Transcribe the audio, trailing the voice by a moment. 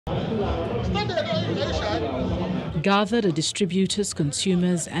gathered at distributors,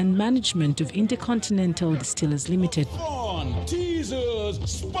 consumers and management of Intercontinental Distillers Limited. Teezers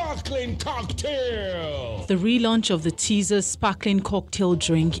Sparkling Cocktail! The relaunch of the Teezers Sparkling Cocktail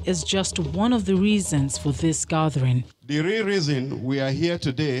drink is just one of the reasons for this gathering. The real reason we are here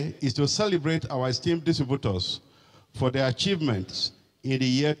today is to celebrate our esteemed distributors for their achievements in the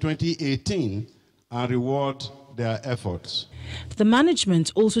year 2018 and reward their efforts. The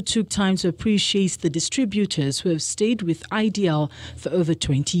management also took time to appreciate the distributors who have stayed with IDL for over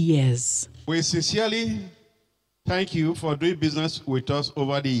 20 years. We sincerely thank you for doing business with us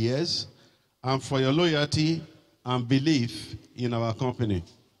over the years and for your loyalty and belief in our company.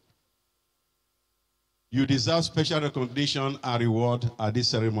 You deserve special recognition and reward at this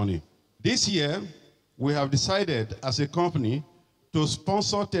ceremony. This year, we have decided as a company to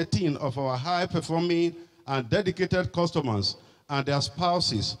sponsor 13 of our high-performing and dedicated customers and their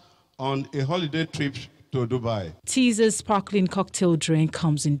spouses on a holiday trip to Dubai. Teezers Sparkling Cocktail drink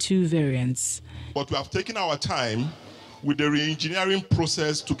comes in two variants. But we have taken our time with the re-engineering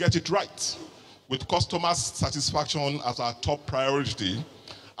process to get it right, with customer satisfaction as our top priority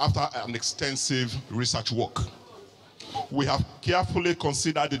after an extensive research work. We have carefully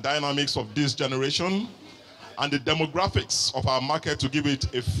considered the dynamics of this generation and the demographics of our market to give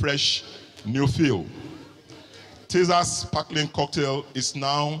it a fresh, new feel. Teezers Sparkling Cocktail is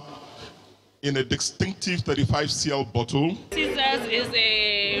now in a distinctive 35cl bottle. Teezers is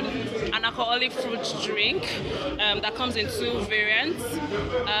an alcoholic fruit drink that comes in two variants,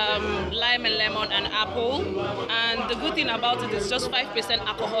 lime and lemon and apple. And the good thing about it is just 5%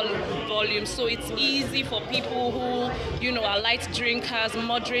 alcohol volume, so it's easy for people who, are light drinkers,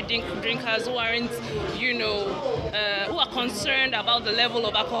 moderate drinkers who aren't, who are concerned about the level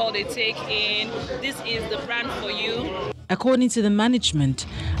of alcohol they take in. This is the brand for you. According to the management,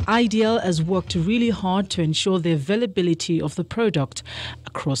 IDL has worked really hard to ensure the availability of the product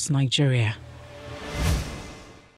across Nigeria.